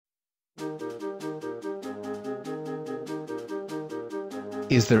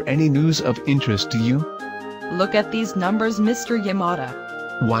Is there any news of interest to you? Look at these numbers, Mr. Yamada.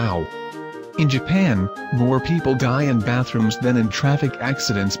 Wow. In Japan, more people die in bathrooms than in traffic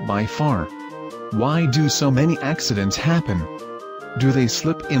accidents by far. Why do so many accidents happen? Do they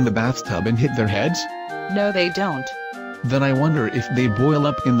slip in the bathtub and hit their heads? No, they don't. Then I wonder if they boil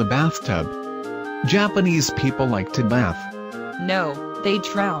up in the bathtub. Japanese people like to bath. No, they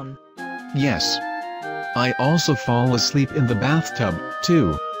drown. Yes. I also fall asleep in the bathtub,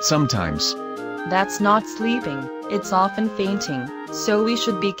 too, sometimes. That's not sleeping, it's often fainting, so we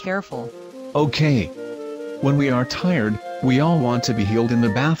should be careful. Okay. When we are tired, we all want to be healed in the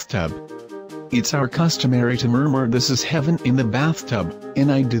bathtub. It's our customary to murmur "this is heaven" in the bathtub, and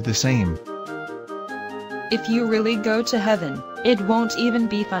I do the same. If you really go to heaven, it won't even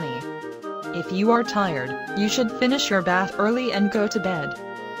be funny. If you are tired, you should finish your bath early and go to bed.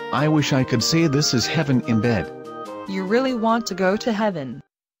 I wish I could say "this is heaven" in bed. You really want to go to heaven.